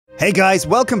Hey guys,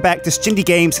 welcome back to Sjindie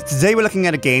Games. Today we're looking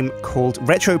at a game called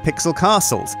Retro Pixel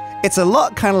Castles. It's a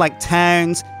lot kind of like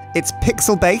towns. It's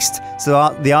pixel based,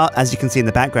 so the art, as you can see in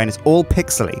the background, is all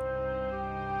pixely.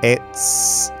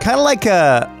 It's kind of like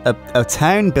a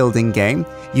town building game.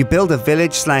 You build a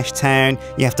village slash town,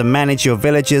 you have to manage your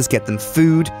villagers, get them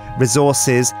food,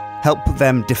 resources, help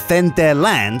them defend their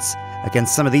lands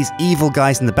against some of these evil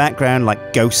guys in the background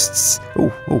like ghosts.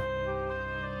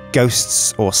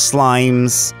 Ghosts or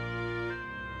slimes.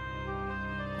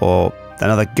 Or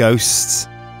another ghost,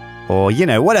 or, you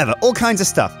know, whatever, all kinds of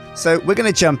stuff. So we're going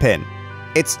to jump in.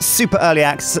 It's super early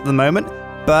access at the moment,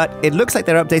 but it looks like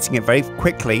they're updating it very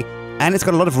quickly, and it's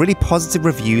got a lot of really positive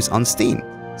reviews on Steam.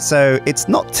 So it's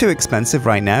not too expensive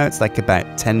right now. It's like about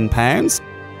 £10,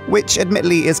 which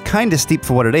admittedly is kind of steep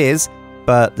for what it is,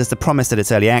 but there's the promise that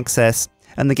it's early access,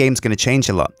 and the game's going to change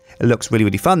a lot. It looks really,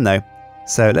 really fun though.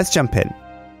 So let's jump in.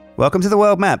 Welcome to the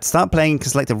world map. Start playing,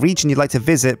 select the region you'd like to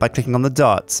visit by clicking on the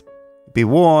dots. Be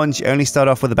warned, you only start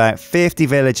off with about 50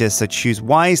 villagers, so choose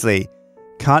wisely.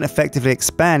 Can't effectively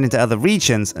expand into other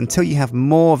regions until you have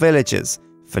more villagers.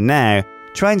 For now,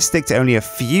 try and stick to only a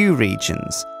few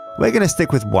regions. We're going to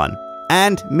stick with one.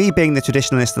 And me being the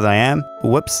traditionalist that I am,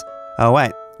 whoops. Oh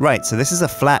wait, right, so this is a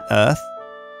flat earth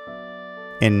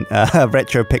in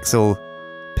retro pixel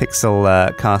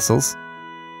castles.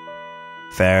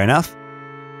 Fair enough.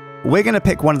 We're going to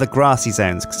pick one of the grassy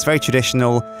zones, because it's very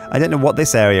traditional. I don't know what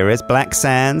this area is. Black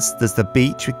Sands, there's the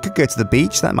beach. We could go to the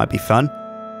beach, that might be fun.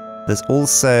 There's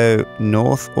also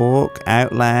North Orc,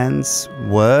 Outlands,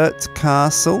 Wirt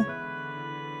Castle.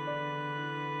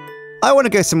 I want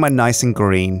to go somewhere nice and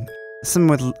green.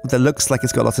 Somewhere that looks like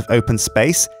it's got lots of open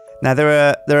space. Now,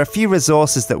 there are a few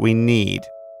resources that we need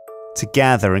to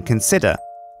gather and consider.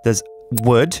 There's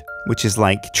wood, which is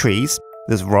like trees.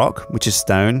 There's rock, which is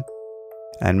stone.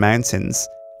 And mountains.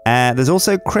 There's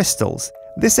also crystals.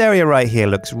 This area right here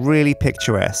looks really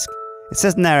picturesque. It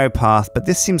says narrow path, but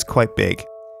this seems quite big.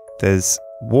 There's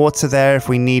water there if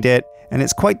we need it, and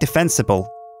it's quite defensible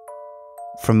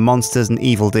from monsters and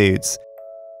evil dudes.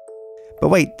 But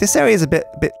wait, this area is a bit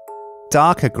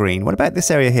darker green. What about this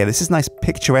area here? This is nice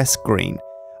picturesque green.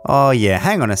 Oh yeah,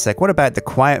 hang on a sec. What about the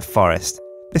quiet forest?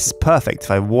 This is perfect. If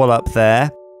I wall up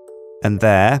there and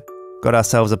there, got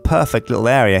ourselves a perfect little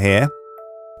area here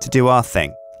to do our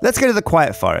thing. Let's go to the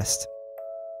quiet forest.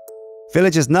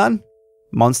 Villagers none,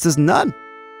 monsters none.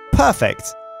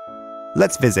 Perfect.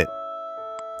 Let's visit.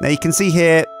 Now you can see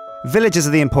here, villagers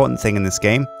are the important thing in this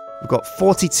game. We've got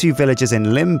 42 villagers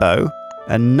in limbo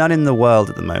and none in the world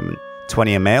at the moment.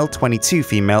 20 are male, 22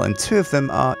 female, and 2 of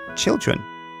them are children.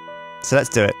 So let's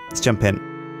do it. Let's jump in.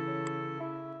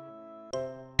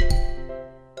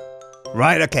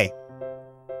 Right, okay.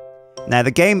 Now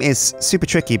the game is super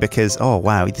tricky because, oh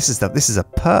wow, this is a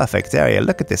perfect area.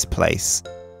 Look at this place.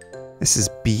 This is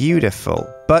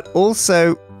beautiful, but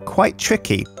also quite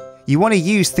tricky. You want to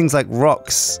use things like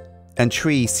rocks and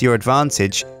trees to your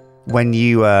advantage when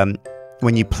you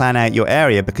plan out your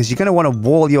area, because you're going to want to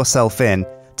wall yourself in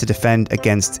to defend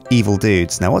against evil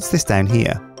dudes. Now what's this down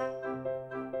here?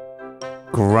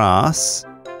 Grass.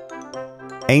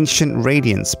 Ancient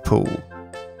Radiance Pool.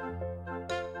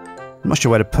 I'm not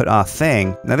sure where to put our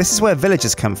thing. Now this is where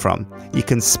villagers come from. You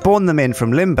can spawn them in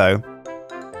from limbo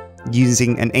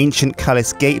using an ancient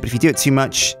Cullis gate, but if you do it too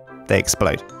much, they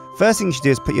explode. First thing you should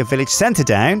do is put your village center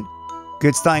down.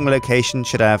 Good starting location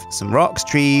should have some rocks,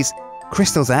 trees,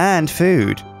 crystals, and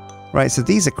food. Right, so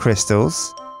these are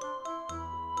crystals.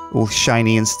 All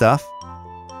shiny and stuff.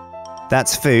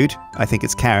 That's food. I think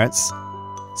it's carrots.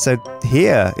 So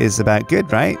here is about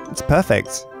good, right? It's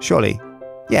perfect, surely.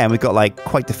 Yeah, and we've got like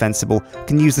quite defensible.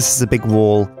 Can use this as a big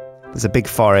wall. There's a big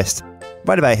forest.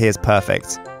 Right about here is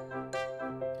perfect.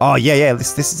 Oh yeah,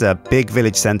 this is a big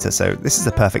village center, so this is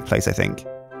a perfect place, I think.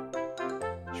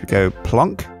 Should we go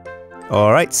plonk?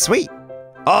 All right, sweet.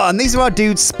 Oh, and these are our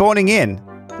dudes spawning in.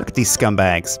 Look at these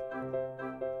scumbags.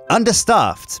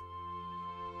 Understaffed.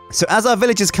 So as our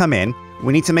villagers come in,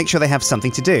 we need to make sure they have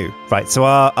something to do. Right, so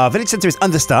our village center is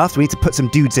understaffed. We need to put some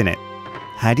dudes in it.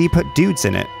 How do you put dudes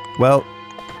in it? Well,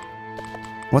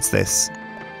 what's this?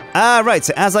 Ah, right,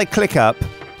 so as I click up,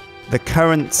 the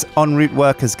current en route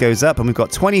workers goes up, and we've got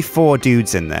 24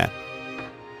 dudes in there.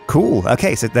 Cool,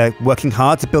 okay, so they're working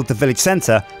hard to build the village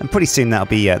center, and pretty soon that'll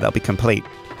be complete.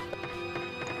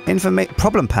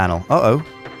 Problem panel, uh-oh.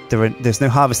 There's no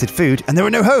harvested food, and there are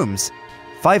no homes.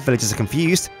 5 villagers are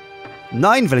confused.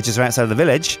 9 villagers are outside of the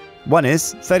village. 1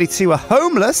 is. 32 are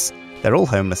homeless. They're all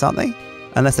homeless, aren't they?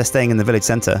 Unless they're staying in the village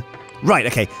center. Right,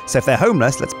 okay, so if they're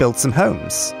homeless, let's build some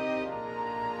homes.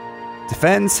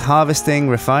 Defense, harvesting,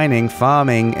 refining,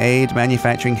 farming, aid,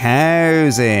 manufacturing,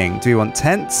 housing. Do we want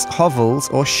tents, hovels,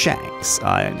 or shacks?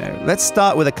 I don't know. Let's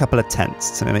start with a couple of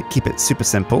tents to keep it super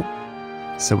simple.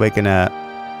 So we're gonna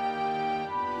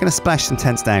splash some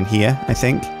tents down here, I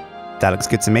think. That looks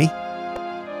good to me.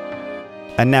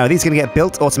 And now are these going to get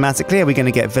built automatically? Are we going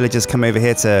to get villagers come over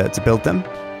here to build them?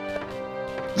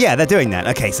 Yeah, they're doing that.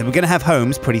 Okay, so we're going to have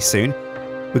homes pretty soon.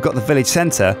 We've got the village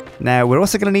centre. Now, we're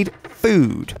also going to need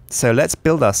food. So let's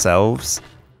build ourselves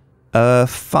a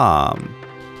farm.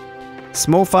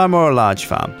 Small farm or a large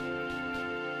farm?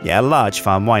 Yeah, a large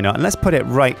farm, why not? And let's put it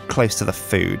right close to the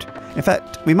food. In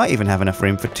fact, we might even have enough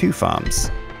room for 2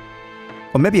 farms.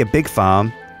 Or maybe a big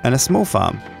farm and a small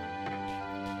farm.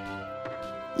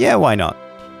 Yeah, why not?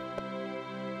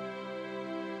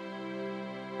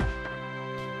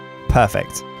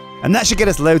 Perfect. And that should get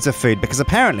us loads of food, because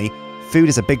apparently food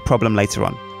is a big problem later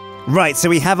on. Right, so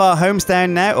we have our homes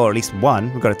down now, or at least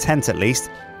one. We've got a tent at least.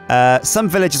 Some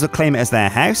villagers will claim it as their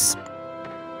house.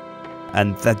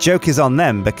 And the joke is on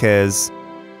them, because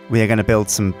we are going to build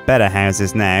some better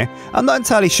houses now. I'm not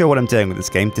entirely sure what I'm doing with this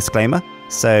game, disclaimer.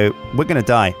 So we're going to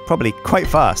die, probably quite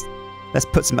fast. Let's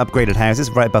put some upgraded houses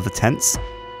right above the tents.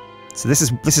 So this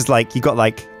is like, you got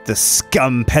like the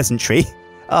scum peasantry.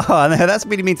 Oh no, that's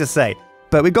really mean to say.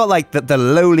 But we've got like the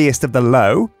lowliest of the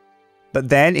low. But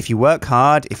then if you work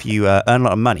hard, if you earn a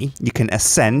lot of money, you can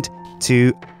ascend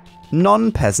to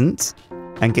non-peasant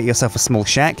and get yourself a small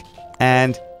shack.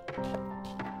 And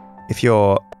if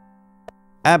you're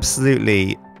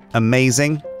absolutely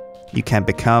amazing, you can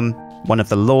become one of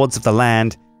the lords of the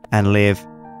land and live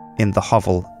in the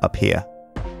hovel up here.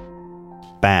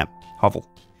 Bam, hovel.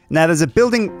 Now there's a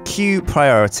building queue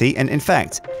priority, and in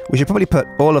fact, we should probably put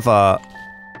all of our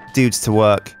dudes to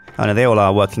work. Oh no, they all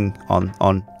are working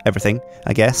on everything,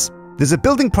 I guess. There's a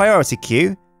building priority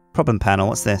queue. Problem panel,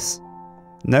 what's this?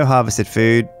 No harvested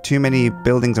food, too many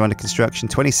buildings are under construction,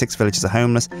 26 villages are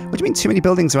homeless. What do you mean too many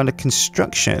buildings are under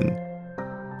construction?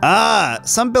 Ah,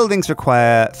 some buildings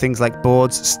require things like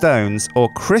boards, stones, or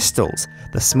crystals.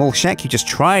 The small shack you just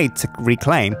tried to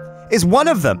reclaim is one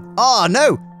of them. Oh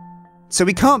no! So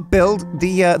we can't build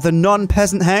the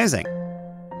non-peasant housing.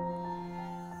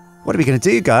 What are we going to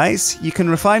do, guys? You can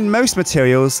refine most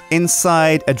materials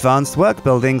inside advanced work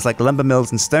buildings like lumber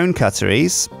mills and stone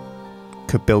cutteries.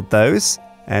 Could build those.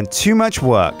 And too much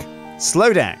work.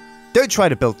 Slow down. Don't try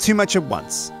to build too much at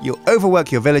once. You'll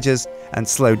overwork your villagers and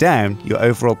slow down your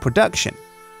overall production.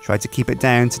 Try to keep it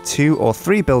down to 2 or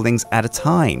 3 buildings at a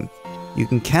time. You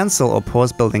can cancel or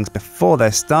pause buildings before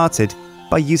they're started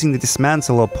by using the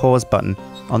dismantle or pause button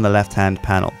on the left-hand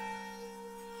panel.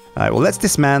 Alright, well let's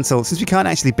dismantle, since we can't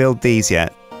actually build these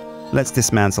yet, let's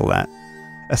dismantle that.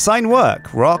 Assign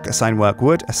work, rock, assign work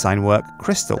wood, assign work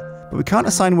crystal. But we can't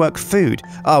assign work food.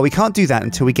 Oh, we can't do that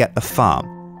until we get a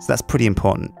farm. So that's pretty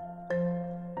important.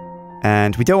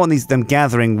 And we don't want them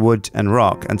gathering wood and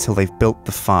rock until they've built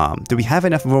the farm. Do we have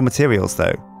enough raw materials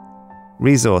though?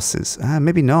 Resources,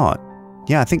 maybe not.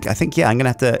 Yeah, I think yeah, I'm gonna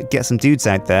have to get some dudes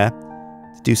out there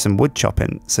to do some wood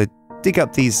chopping. So dig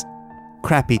up these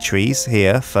crappy trees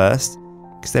here first,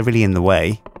 because they're really in the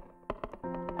way.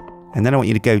 And then I want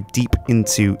you to go deep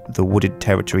into the wooded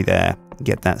territory there.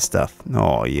 Get that stuff.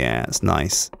 Oh yeah, it's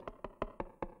nice.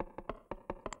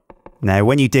 Now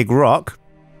when you dig rock,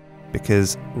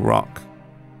 because rock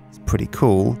is pretty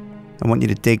cool, I want you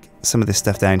to dig some of this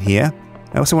stuff down here.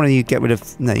 I also want you to get rid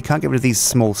of... No, you can't get rid of these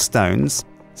small stones.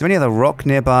 Is there any other rock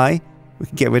nearby we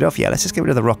can get rid of? Yeah, let's just get rid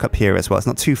of the rock up here as well. It's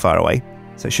not too far away,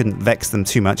 so it shouldn't vex them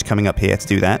too much coming up here to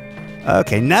do that.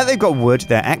 Okay, now they've got wood,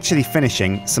 they're actually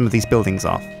finishing some of these buildings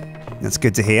off. That's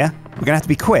good to hear. We're going to have to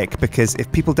be quick, because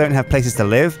if people don't have places to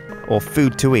live or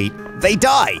food to eat, they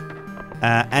die!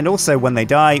 And also, when they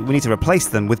die, we need to replace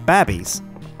them with babbies.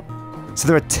 So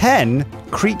there are 10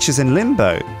 creatures in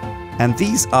limbo, and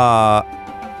these are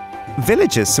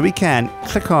villagers, so we can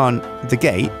click on the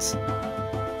gate,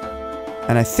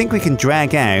 and I think we can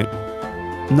drag out,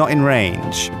 not in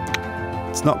range.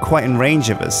 It's not quite in range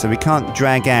of us, so we can't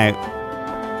drag out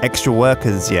extra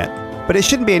workers yet. But it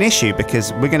shouldn't be an issue,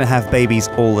 because we're going to have babies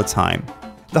all the time.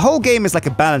 The whole game is like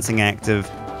a balancing act of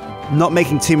not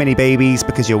making too many babies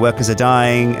because your workers are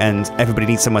dying and everybody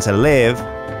needs somewhere to live,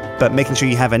 but making sure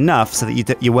you have enough so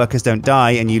that your workers don't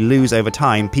die and you lose over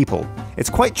time people. It's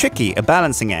quite tricky, a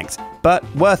balancing act, but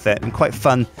worth it and quite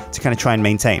fun to kind of try and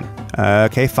maintain.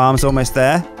 Okay, farm's almost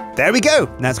there. There we go!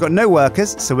 Now it's got no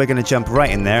workers, so we're going to jump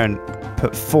right in there and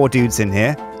put 4 dudes in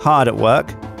here, hard at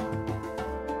work.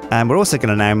 And we're also going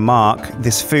to now mark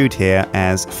this food here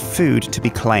as food to be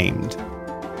claimed.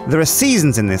 There are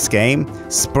seasons in this game: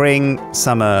 spring,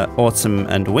 summer, autumn,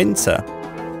 and winter.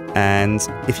 And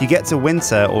if you get to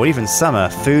winter or even summer,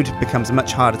 food becomes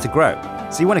much harder to grow.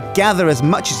 So you want to gather as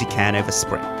much as you can over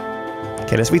spring.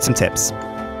 Okay, let's read some tips.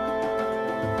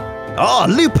 Oh,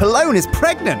 Lou Pallone is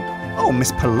pregnant! Oh,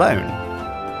 Miss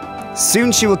Pallone.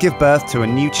 Soon she will give birth to a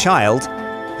new child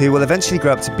who will eventually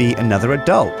grow up to be another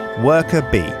adult. Worker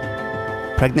B.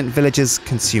 Pregnant villagers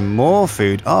consume more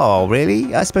food. Oh,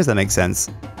 really? I suppose that makes sense.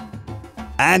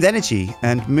 And energy,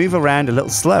 and move around a little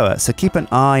slower, so keep an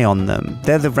eye on them.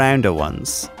 They're the rounder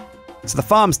ones. So the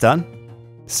farm's done.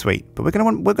 Sweet. But we're gonna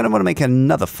want to make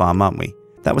another farm, aren't we?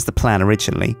 That was the plan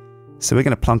originally. So we're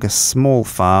gonna plonk a small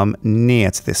farm near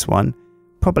to this one.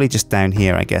 Probably just down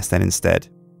here, I guess, then instead.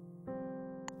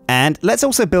 And let's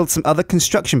also build some other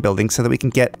construction buildings so that we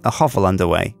can get a hovel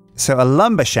underway. So a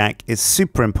lumber shack is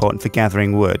super important for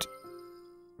gathering wood.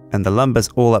 And the lumber's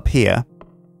all up here.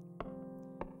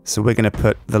 So we're going to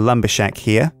put the lumber shack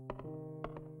here.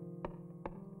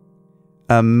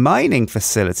 A mining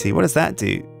facility, what does that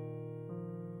do?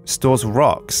 Stores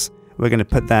rocks. We're going to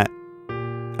put that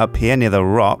up here near the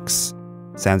rocks.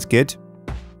 Sounds good.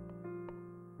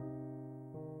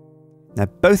 Now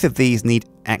both of these need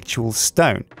actual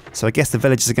stone. So I guess the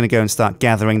villagers are going to go and start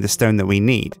gathering the stone that we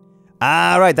need.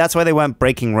 Ah, right, that's why they weren't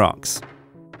breaking rocks.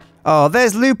 Oh,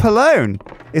 there's Lou Pallone.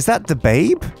 Is that the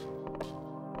babe?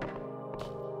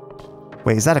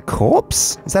 Wait, is that a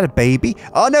corpse? Is that a baby?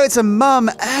 Oh no, it's a mum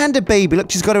and a baby.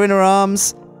 Look, she's got her in her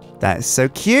arms. That is so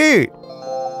cute.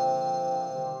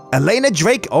 Elena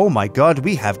Drake. Oh my god,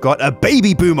 we have got a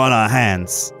baby boom on our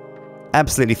hands.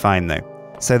 Absolutely fine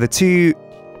though. So the two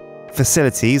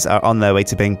facilities are on their way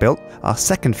to being built. Our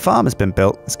second farm has been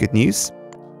built. That's good news.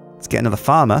 Let's get another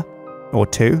farmer. Or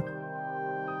two.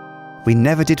 We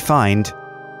never did find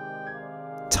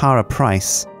Tara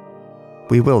Price.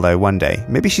 We will though one day.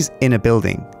 Maybe she's in a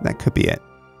building. That could be it.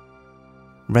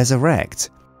 Resurrect.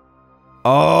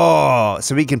 Oh,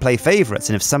 so we can play favorites,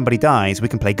 and if somebody dies, we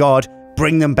can play God,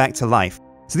 bring them back to life.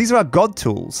 So these are our God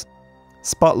tools.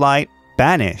 Spotlight,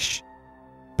 banish.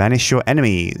 Banish your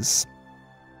enemies.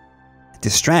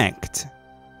 Distract.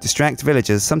 Distract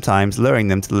villagers, sometimes luring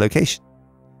them to the location.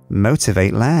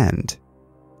 Motivate land.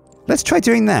 Let's try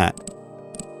doing that.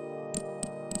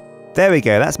 There we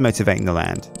go, that's motivating the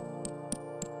land.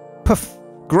 Poof!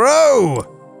 Grow!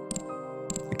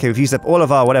 Okay, we've used up all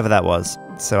of our whatever that was.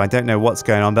 So I don't know what's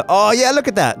going on, but oh yeah, look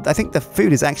at that! I think the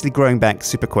food is actually growing back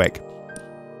super quick.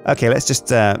 Okay, let's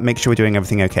just make sure we're doing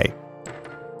everything okay.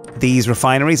 These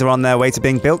refineries are on their way to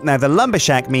being built. Now the lumber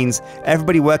shack means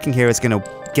everybody working here is going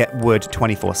to get wood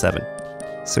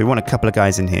 24/7. So we want a couple of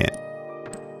guys in here.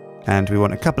 And we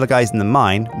want a couple of guys in the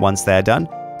mine once they're done.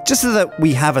 Just so that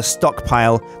we have a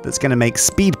stockpile that's going to make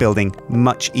speed building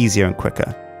much easier and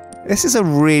quicker. This is a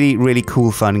really, really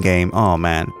cool, fun game. Oh,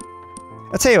 man.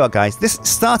 I'll tell you what, guys. This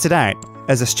started out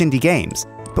as a Sjindie Games.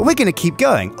 But we're going to keep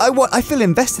going. I feel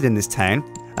invested in this town.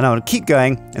 And I want to keep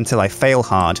going until I fail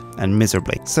hard and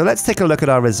miserably. So let's take a look at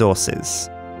our resources.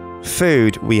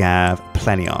 Food, we have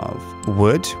plenty of.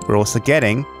 Wood, we're also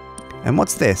getting. And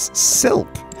what's this? Silk.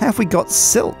 How have we got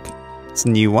silk? It's a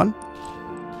new one.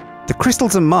 The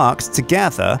crystals are marked to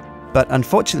gather, but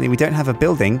unfortunately we don't have a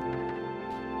building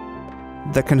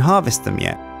that can harvest them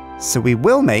yet. So we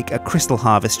will make a crystal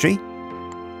harvestry.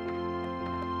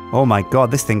 Oh my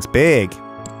god, this thing's big.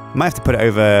 Might have to put it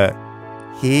over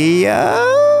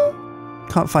here.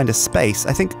 Can't find a space.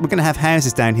 I think we're going to have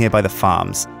houses down here by the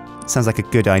farms. Sounds like a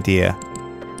good idea.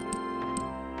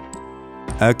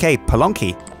 Okay,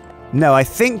 Palonki. No, I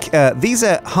think these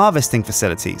are harvesting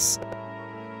facilities.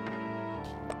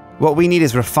 What we need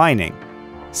is refining.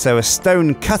 So a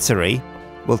stone cuttery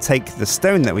will take the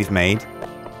stone that we've made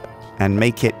and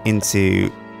make it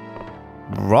into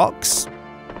rocks.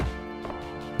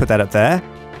 Put that up there.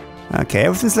 Okay,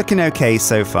 everything's looking okay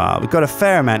so far. We've got a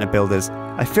fair amount of builders.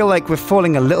 I feel like we're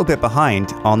falling a little bit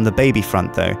behind on the baby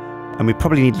front though, and we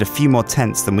probably needed a few more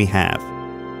tents than we have.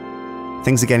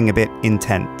 Things are getting a bit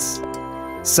intense.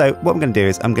 So what I'm going to do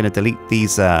is I'm going to delete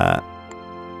these, not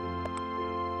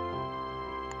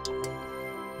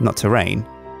terrain,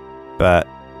 but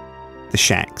the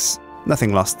shacks.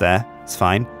 Nothing lost there, it's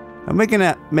fine. And we're going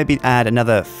to maybe add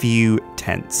another few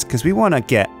tents, because we want to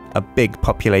get a big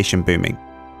population booming.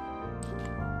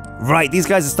 Right, these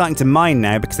guys are starting to mine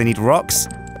now because they need rocks,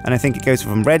 and I think it goes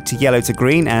from red to yellow to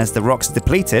green as the rocks are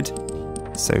depleted.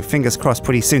 So fingers crossed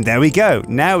pretty soon. There we go!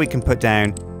 Now we can put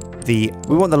down we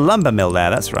want the lumber mill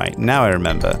there, that's right. Now I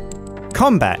remember.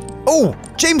 Combat! Oh!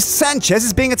 James Sanchez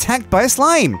is being attacked by a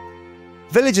slime!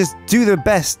 Villagers do their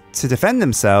best to defend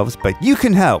themselves, but you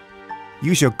can help.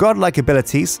 Use your godlike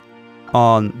abilities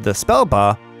on the spell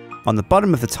bar on the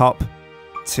bottom of the top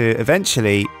to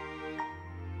eventually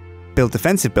build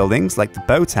defensive buildings like the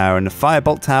bow tower and the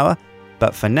firebolt tower.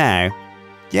 But for now,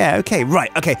 yeah, okay,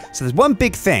 right, okay. So there's one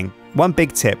big thing, one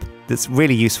big tip that's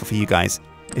really useful for you guys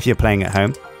if you're playing at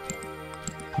home.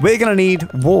 We're going to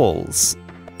need walls.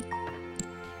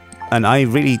 And I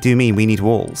really do mean we need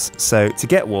walls. So to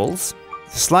get walls,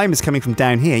 the slime is coming from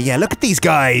down here. Yeah, look at these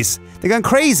guys. They're going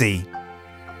crazy.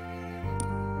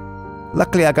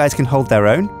 Luckily, our guys can hold their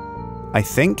own, I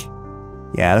think.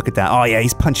 Yeah, look at that. Oh, yeah,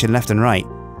 he's punching left and right.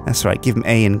 That's right. Give him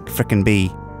A and frickin' B.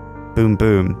 Boom,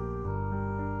 boom.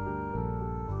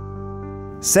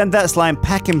 Send that slime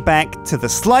packing back to the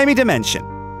slimy dimension.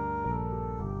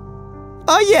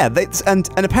 Oh, yeah. And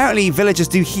apparently villagers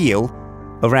do heal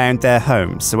around their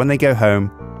homes. So when they go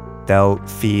home, they'll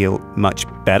feel much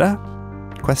better?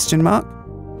 Question mark?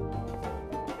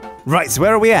 Right, so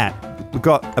where are we at? We've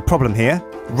got a problem here.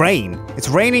 Rain. It's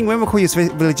raining when we call your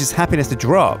villagers' happiness to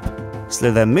drop.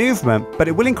 Slow their movement, but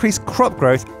it will increase crop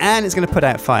growth and it's going to put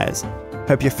out fires.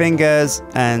 Hope your fingers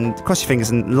and cross your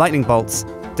fingers and lightning bolts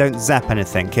don't zap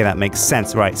anything. Okay, that makes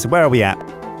sense. Right, so where are we at?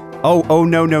 Oh,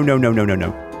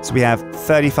 no. So we have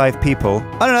 35 people.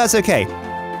 Oh, no, that's okay.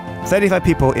 35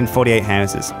 people in 48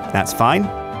 houses. That's fine.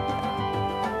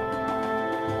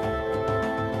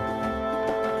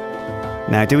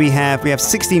 Now, we have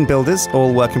 16 builders,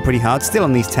 all working pretty hard, still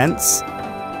on these tents.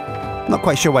 Not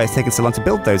quite sure why it's taken so long to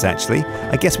build those, actually.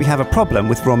 I guess we have a problem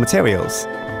with raw materials.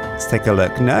 Let's take a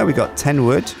look. No, we got 10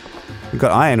 wood. We've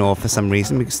got iron ore for some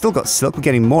reason. We've still got silk. We're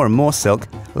getting more and more silk.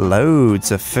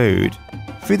 Loads of food.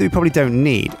 Food that we probably don't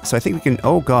need. So I think we can...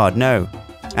 Oh, God, no.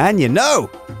 Anya, no!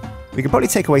 We can probably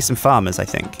take away some farmers, I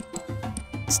think.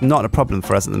 It's not a problem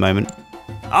for us at the moment.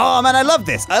 Oh, man, I love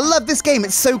this. I love this game.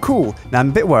 It's so cool. Now, I'm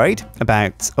a bit worried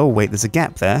about... Oh, wait, there's a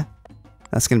gap there.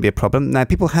 That's going to be a problem. Now,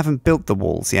 people haven't built the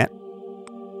walls yet.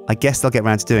 I guess they'll get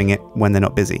around to doing it when they're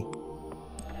not busy.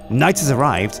 Night has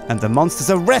arrived, and the monsters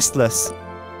are restless.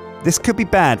 This could be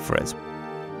bad for us.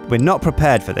 We're not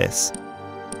prepared for this.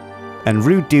 And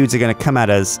rude dudes are going to come at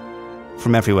us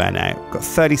from everywhere now. Got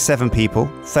 37 people,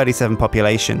 37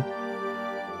 population.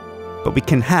 But we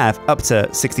can have up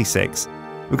to 66.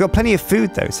 We've got plenty of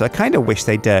food though, so I kind of wish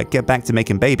they'd get back to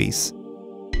making babies.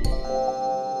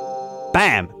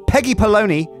 Bam! Peggy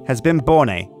Poloni has been born.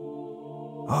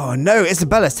 Oh no,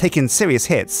 Isabella's taken serious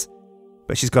hits.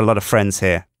 But she's got a lot of friends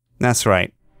here. That's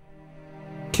right.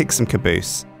 Kick some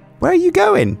caboose. Where are you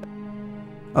going?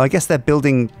 Oh, I guess they're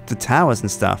building the towers and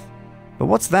stuff. But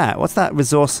what's that? What's that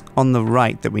resource on the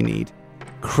right that we need?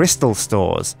 Crystal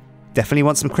stores. Definitely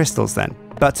want some crystals then.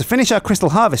 But to finish our crystal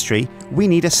harvestry, we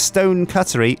need a stone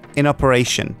cuttery in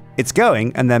operation. It's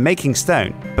going and they're making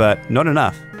stone, but not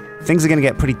enough. Things are going to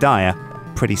get pretty dire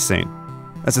pretty soon.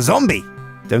 That's a zombie!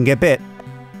 Don't get bit.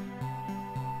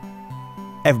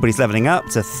 Everybody's leveling up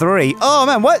to 3. Oh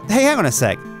man, what? Hey, hang on a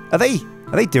sec. Are they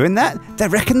doing that? They're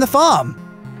wrecking the farm!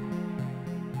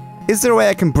 Is there a way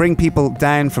I can bring people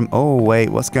down from... Oh wait,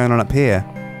 what's going on up here?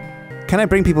 Can I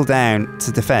bring people down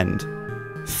to defend?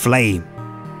 Flame.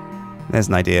 There's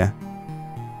an idea.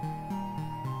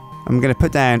 I'm going to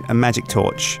put down a magic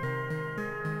torch.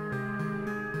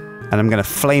 And I'm going to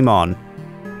flame on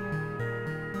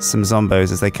some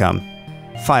zombos as they come.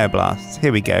 Fire blasts.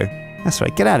 Here we go. That's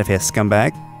right. Get out of here,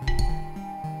 scumbag.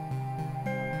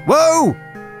 Whoa!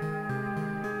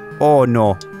 Oh,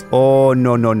 no. Oh,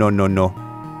 no.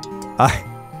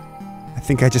 I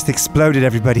think I just exploded,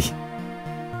 everybody.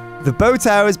 The bow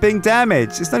tower is being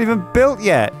damaged. It's not even built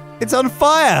yet. It's on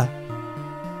fire.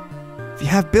 If you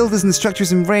have builders and the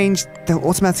structures in range, they'll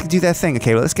automatically do their thing.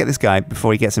 Okay, well, let's get this guy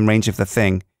before he gets in range of the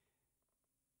thing.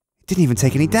 He didn't even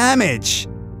take any damage.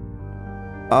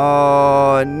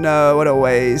 Oh, no. What a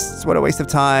waste. What a waste of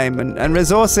time and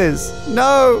resources.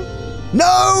 No.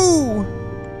 No!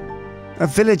 A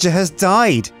villager has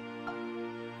died.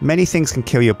 Many things can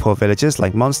kill your poor villagers,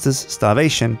 like monsters,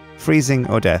 starvation, freezing,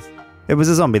 or death. It was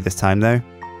a zombie this time, though.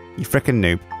 You frickin'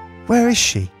 noob. Where is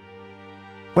she?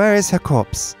 Where is her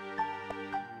corpse?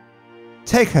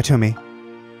 Take her to me.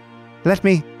 Let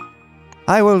me...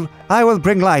 I will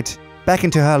bring light back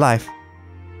into her life.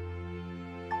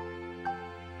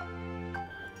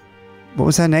 What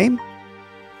was her name?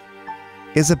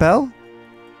 Isabel?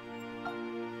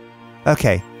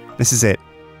 Okay, this is it.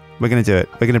 We're gonna do it.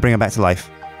 We're gonna bring her back to life.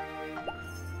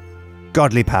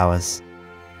 Godly powers.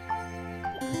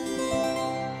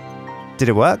 Did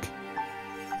it work?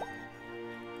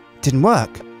 Didn't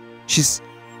work. She's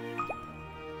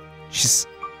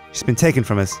been taken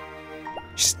from us.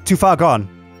 She's too far gone.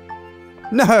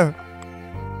 No!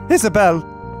 Isabel!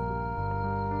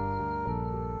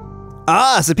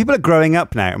 Ah, so people are growing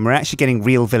up now, and we're actually getting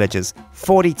real villagers.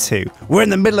 42. We're in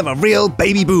the middle of a real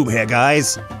baby boom here,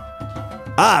 guys.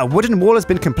 Ah, wooden wall has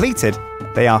been completed.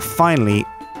 They are finally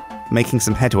making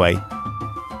some headway.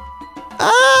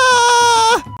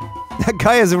 Ah! That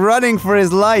guy is running for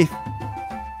his life.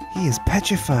 He is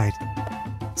petrified.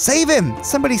 Save him!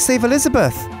 Somebody save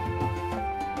Elizabeth.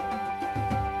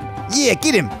 Yeah,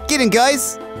 get him! Get him,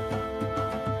 guys!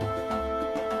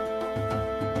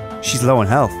 She's low on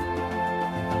health.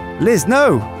 Liz,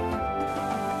 no!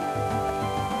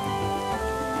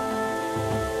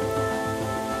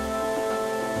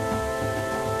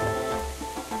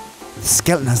 The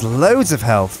skeleton has loads of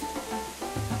health.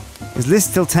 Is Liz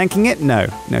still tanking it? No.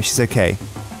 No, she's okay.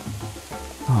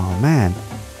 Oh, man.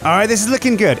 Alright, this is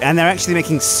looking good. And they're actually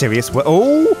making serious work.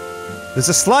 Oh! There's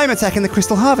a slime attacking the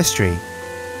crystal harvest tree.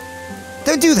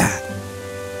 Don't do that!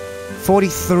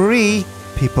 43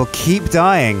 people keep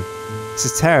dying. This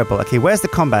is terrible. Okay, where's the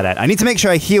combat at? I need to make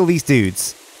sure I heal these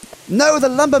dudes. No, the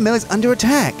lumber mill is under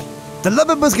attack. The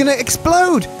lumber mill's gonna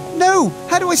explode! No!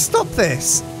 How do I stop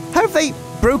this? How have they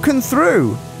broken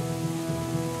through?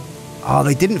 Oh,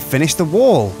 they didn't finish the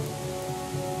wall.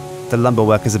 The lumber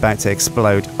worker's about to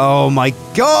explode. Oh my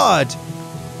god!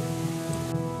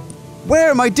 Where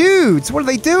are my dudes? What are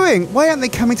they doing? Why aren't they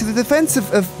coming to the defense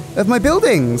of my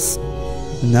buildings?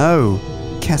 No.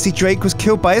 Cassie Drake was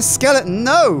killed by a skeleton.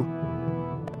 No!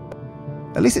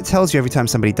 At least it tells you every time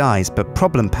somebody dies, but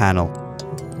problem panel.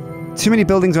 Too many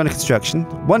buildings are under construction.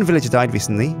 1 villager died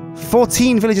recently.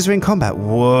 14 villagers are in combat.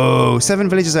 Whoa. 7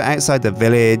 villagers are outside the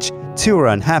village. 2 are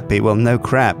unhappy. Well, no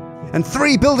crap. And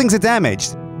 3 buildings are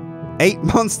damaged. 8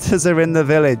 monsters are in the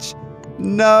village.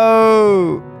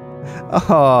 No.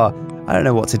 Oh, I don't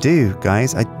know what to do,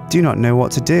 guys. I do not know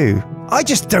what to do. I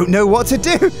just don't know what to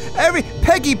do.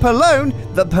 Peggy Pallone,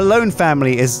 the Pallone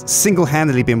family is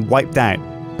single-handedly been wiped out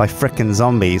by frickin'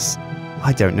 zombies.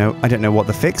 I don't know what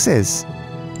the fix is.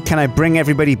 Can I bring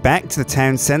everybody back to the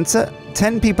town centre?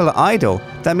 10 people are idle.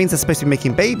 That means they're supposed to be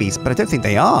making babies, but I don't think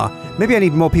they are. Maybe I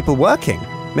need more people working.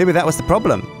 Maybe that was the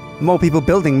problem. More people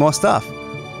building more stuff.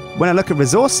 When I look at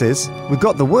resources, we've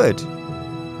got the wood.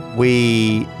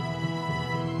 We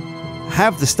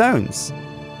have the stones.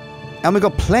 And we've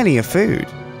got plenty of food.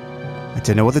 I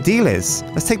don't know what the deal is.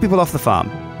 Let's take people off the farm.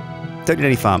 Don't need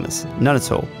any farmers. None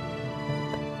at all.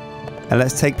 And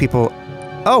let's take people...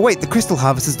 Oh, wait, the crystal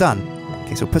harvest is done.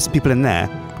 Okay, so we'll put some people in there.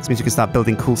 This means we can start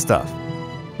building cool stuff.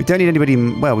 We don't need anybody...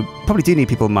 Well, we probably do need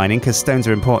people mining, because stones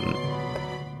are important.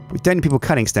 We don't need people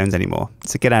cutting stones anymore,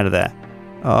 so get out of there.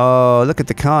 Oh, look at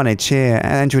the carnage here.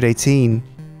 118.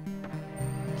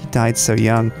 He died so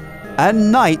young.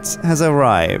 And night has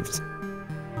arrived.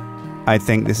 I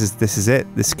think this is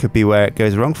it. This could be where it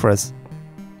goes wrong for us.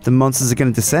 The monsters are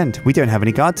going to descend. We don't have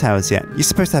any guard towers yet. You're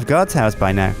supposed to have guard towers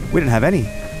by now. We don't have any.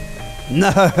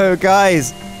 No,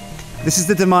 guys. This is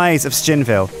the demise of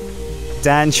Sjinville.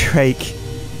 Dan Drake.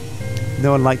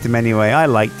 No one liked him anyway. I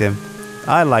liked him.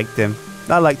 I liked him.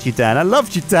 I liked you, Dan. I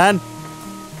loved you, Dan.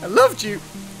 I loved you.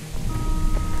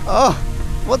 Oh,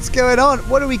 what's going on?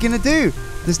 What are we going to do?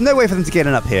 There's no way for them to get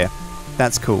in up here.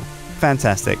 That's cool.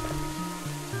 Fantastic.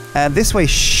 And this way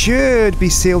should be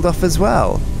sealed off as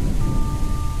well.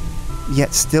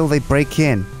 Yet still they break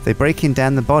in. They break in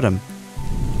down the bottom.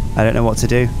 I don't know what to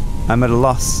do. I'm at a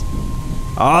loss.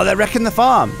 Oh, they're wrecking the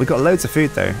farm. We've got loads of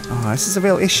food though. Oh, this is a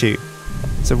real issue.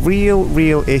 It's a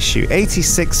real issue.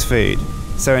 86 food.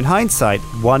 So in hindsight,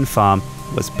 1 farm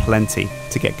was plenty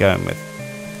to get going with.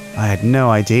 I had no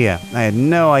idea. I had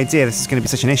no idea this was going to be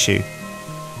such an issue.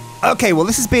 Okay, well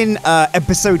this has been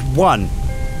episode 1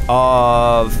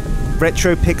 of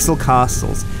Retro Pixel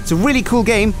Castles. It's a really cool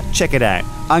game. Check it out.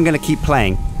 I'm going to keep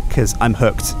playing because I'm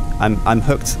hooked. I'm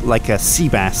hooked like a sea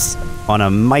bass on a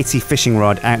mighty fishing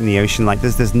rod out in the ocean. Like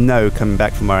there's no coming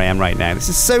back from where I am right now. This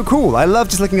is so cool. I love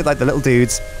just looking at like the little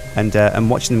dudes and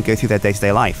watching them go through their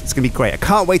day-to-day life. It's going to be great. I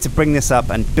can't wait to bring this up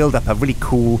and build up a really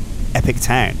cool, epic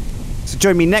town. So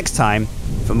join me next time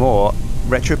for more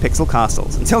Retro Pixel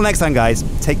Castles. Until next time, guys,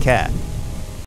 take care.